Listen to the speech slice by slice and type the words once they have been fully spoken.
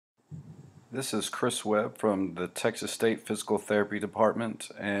This is Chris Webb from the Texas State Physical Therapy Department,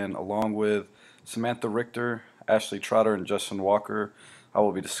 and along with Samantha Richter, Ashley Trotter, and Justin Walker, I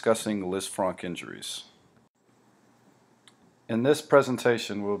will be discussing Lisfranc injuries. In this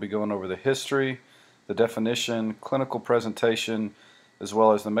presentation, we'll be going over the history, the definition, clinical presentation, as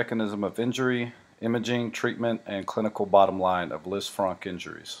well as the mechanism of injury, imaging, treatment, and clinical bottom line of Lisfranc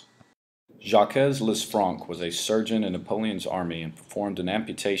injuries. Jacques Lisfranc was a surgeon in Napoleon's army and performed an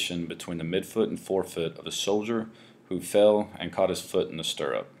amputation between the midfoot and forefoot of a soldier who fell and caught his foot in the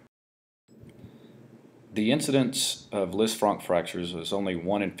stirrup. The incidence of Lisfranc fractures is only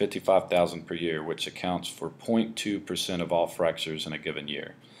 1 in 55,000 per year, which accounts for 0.2% of all fractures in a given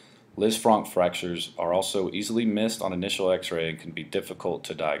year. Lisfranc fractures are also easily missed on initial X-ray and can be difficult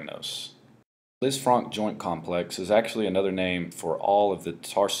to diagnose. Lisfranc joint complex is actually another name for all of the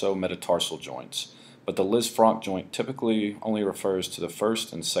tarso-metatarsal joints, but the Lisfranc joint typically only refers to the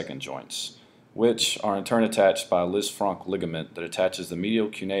first and second joints, which are in turn attached by a Lisfranc ligament that attaches the medial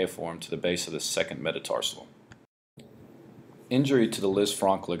cuneiform to the base of the second metatarsal. Injury to the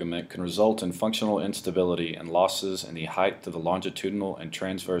Lisfranc ligament can result in functional instability and losses in the height of the longitudinal and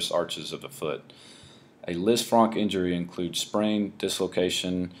transverse arches of the foot. A Lisfranc injury includes sprain,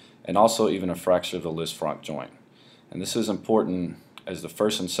 dislocation, and also even a fracture of the Lisfranc joint. And this is important as the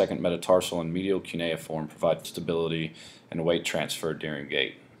first and second metatarsal and medial cuneiform provide stability and weight transfer during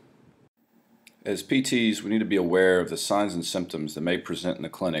gait. As PTs, we need to be aware of the signs and symptoms that may present in the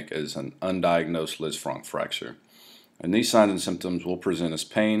clinic as an undiagnosed Lisfranc fracture. And these signs and symptoms will present as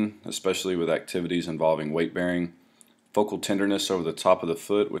pain, especially with activities involving weight bearing, focal tenderness over the top of the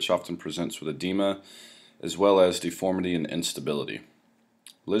foot, which often presents with edema, as well as deformity and instability.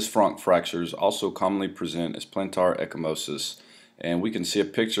 Lisfranc fractures also commonly present as plantar ecchymosis, and we can see a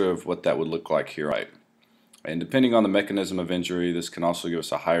picture of what that would look like here. Right. And depending on the mechanism of injury, this can also give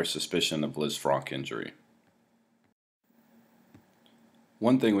us a higher suspicion of Lisfranc injury.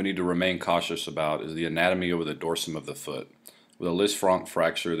 One thing we need to remain cautious about is the anatomy over the dorsum of the foot. With a Lisfranc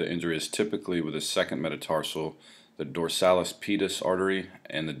fracture, the injury is typically with the second metatarsal, the dorsalis pedis artery,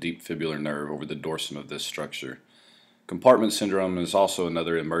 and the deep fibular nerve over the dorsum of this structure. Compartment syndrome is also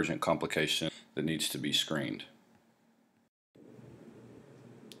another emergent complication that needs to be screened.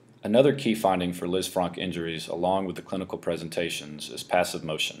 Another key finding for Lisfranc injuries, along with the clinical presentations, is passive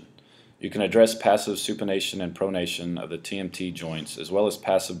motion. You can address passive supination and pronation of the TMT joints, as well as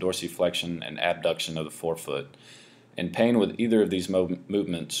passive dorsiflexion and abduction of the forefoot. And pain with either of these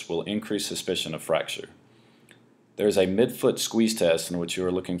movements will increase suspicion of fracture. There is a midfoot squeeze test in which you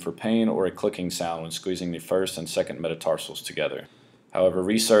are looking for pain or a clicking sound when squeezing the first and second metatarsals together. However,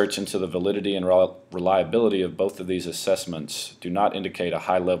 research into the validity and reliability of both of these assessments do not indicate a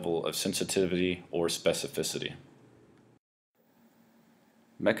high level of sensitivity or specificity.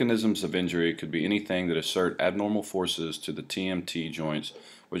 Mechanisms of injury could be anything that assert abnormal forces to the TMT joints,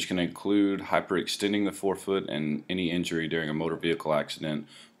 which can include hyperextending the forefoot and any injury during a motor vehicle accident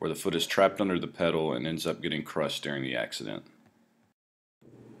where the foot is trapped under the pedal and ends up getting crushed during the accident.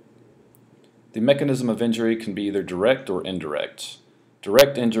 The mechanism of injury can be either direct or indirect.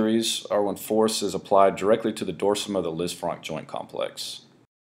 Direct injuries are when force is applied directly to the dorsum of the Lisfranc joint complex.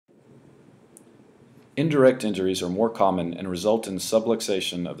 Indirect injuries are more common and result in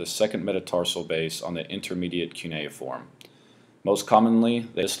subluxation of the second metatarsal base on the intermediate cuneiform. Most commonly,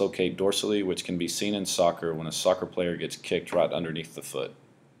 they dislocate dorsally, which can be seen in soccer when a soccer player gets kicked right underneath the foot.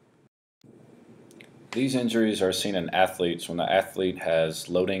 These injuries are seen in athletes when the athlete has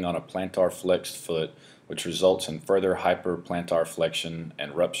loading on a plantar flexed foot, which results in further hyperplantar flexion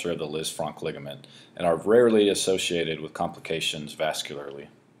and rupture of the Lisfranc ligament, and are rarely associated with complications vascularly.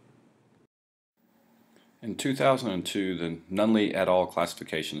 In 2002, the Nunley et al.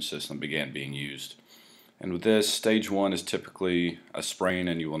 Classification system began being used. And with this, stage 1 is typically a sprain,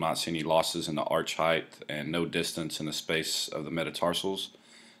 and you will not see any losses in the arch height and no distance in the space of the metatarsals.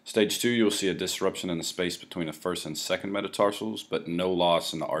 Stage 2, you will see a disruption in the space between the first and second metatarsals, but no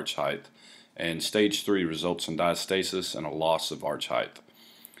loss in the arch height. And stage 3 results in diastasis and a loss of arch height.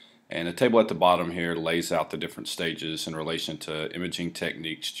 And the table at the bottom here lays out the different stages in relation to imaging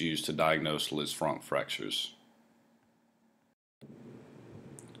techniques used to diagnose Lisfranc fractures.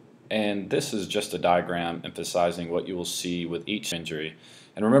 And this is just a diagram emphasizing what you will see with each injury.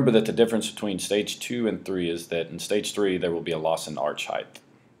 And remember that the difference between stage 2 and 3 is that in stage 3 there will be a loss in arch height.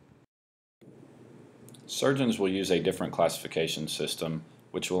 Surgeons will use a different classification system,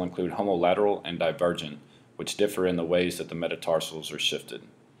 which will include homolateral and divergent, which differ in the ways that the metatarsals are shifted.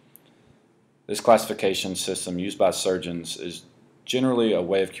 This classification system used by surgeons is generally a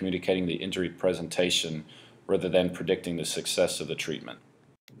way of communicating the injury presentation rather than predicting the success of the treatment.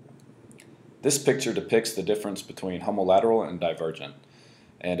 This picture depicts the difference between homolateral and divergent.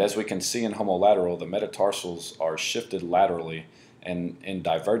 And as we can see in homolateral, the metatarsals are shifted laterally, and in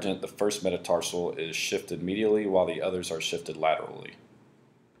divergent, the first metatarsal is shifted medially while the others are shifted laterally.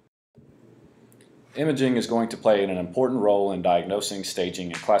 Imaging is going to play an important role in diagnosing, staging,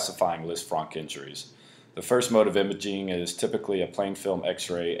 and classifying Lisfranc injuries. The first mode of imaging is typically a plain film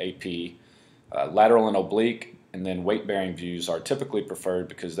X-ray, AP. Lateral and oblique, and then weight-bearing views are typically preferred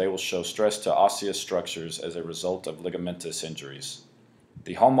because they will show stress to osseous structures as a result of ligamentous injuries.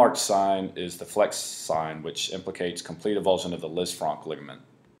 The hallmark sign is the flex sign, which implicates complete avulsion of the Lisfranc ligament.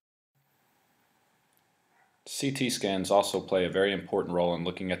 CT scans also play a very important role in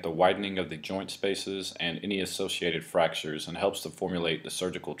looking at the widening of the joint spaces and any associated fractures, and helps to formulate the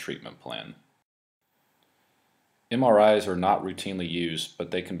surgical treatment plan. MRIs are not routinely used,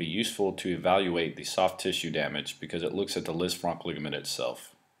 but they can be useful to evaluate the soft tissue damage because it looks at the Lisfranc ligament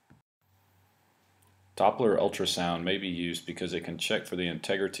itself. Doppler ultrasound may be used because it can check for the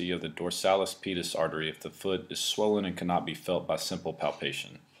integrity of the dorsalis pedis artery if the foot is swollen and cannot be felt by simple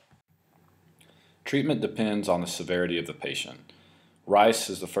palpation. Treatment depends on the severity of the patient. RICE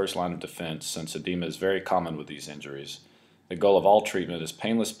is the first line of defense since edema is very common with these injuries. The goal of all treatment is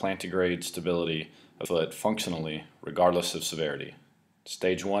painless plantigrade stability of the foot functionally, regardless of severity.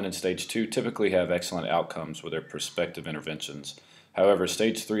 Stage 1 and Stage 2 typically have excellent outcomes with their prospective interventions. However,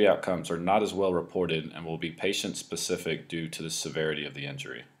 Stage 3 outcomes are not as well reported and will be patient-specific due to the severity of the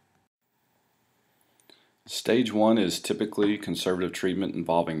injury. Stage 1 is typically conservative treatment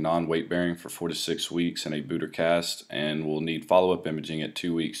involving non-weight bearing for 4 to 6 weeks in a boot or cast, and will need follow-up imaging at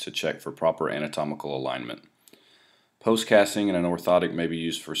 2 weeks to check for proper anatomical alignment. Post-casting and an orthotic may be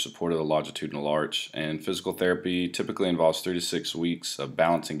used for support of the longitudinal arch, and physical therapy typically involves 3 to 6 weeks of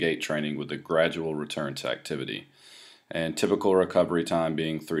balance and gait training with a gradual return to activity, and typical recovery time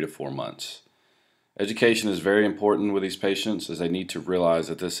being 3 to 4 months. Education is very important with these patients, as they need to realize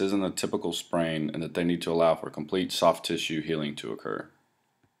that this isn't a typical sprain and that they need to allow for complete soft tissue healing to occur.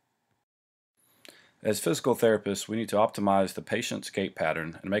 As physical therapists, we need to optimize the patient's gait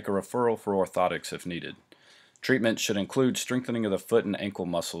pattern and make a referral for orthotics if needed. Treatment should include strengthening of the foot and ankle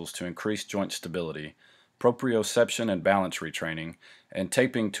muscles to increase joint stability, proprioception and balance retraining, and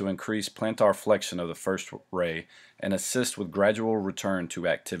taping to increase plantar flexion of the first ray and assist with gradual return to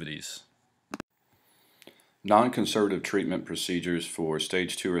activities. Non-conservative treatment procedures for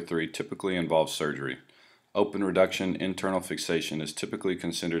Stage 2 or 3 typically involve surgery. Open reduction internal fixation is typically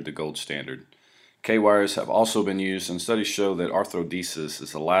considered the gold standard. K-wires have also been used, and studies show that arthrodesis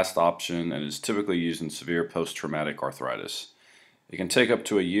is the last option and is typically used in severe post-traumatic arthritis. It can take up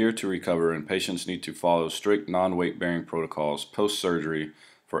to a year to recover, and patients need to follow strict non-weight-bearing protocols post-surgery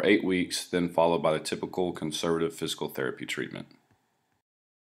for 8 weeks, then followed by the typical conservative physical therapy treatment.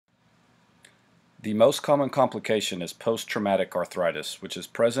 The most common complication is post-traumatic arthritis, which is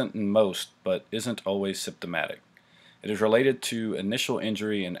present in most but isn't always symptomatic. It is related to initial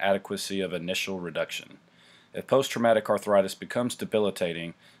injury and adequacy of initial reduction. If post-traumatic arthritis becomes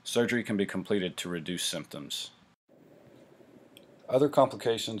debilitating, surgery can be completed to reduce symptoms. Other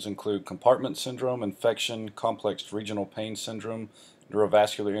complications include compartment syndrome, infection, complex regional pain syndrome,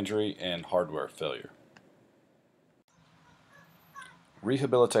 neurovascular injury, and hardware failure.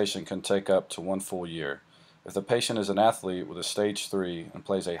 Rehabilitation can take up to 1 full year. If the patient is an athlete with a Stage 3 and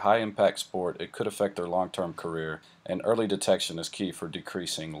plays a high-impact sport, it could affect their long-term career, and early detection is key for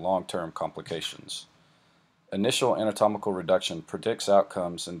decreasing long-term complications. Initial anatomical reduction predicts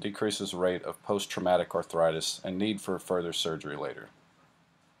outcomes and decreases the rate of post-traumatic arthritis and need for further surgery later.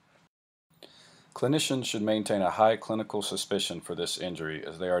 Clinicians should maintain a high clinical suspicion for this injury,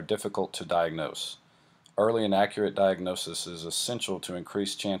 as they are difficult to diagnose. Early and accurate diagnosis is essential to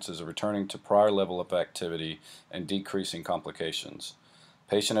increase chances of returning to prior level of activity and decreasing complications.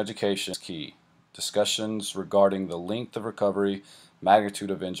 Patient education is key. Discussions regarding the length of recovery,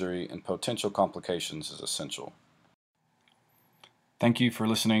 magnitude of injury, and potential complications is essential. Thank you for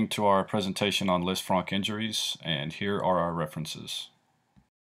listening to our presentation on Lisfranc injuries, and here are our references.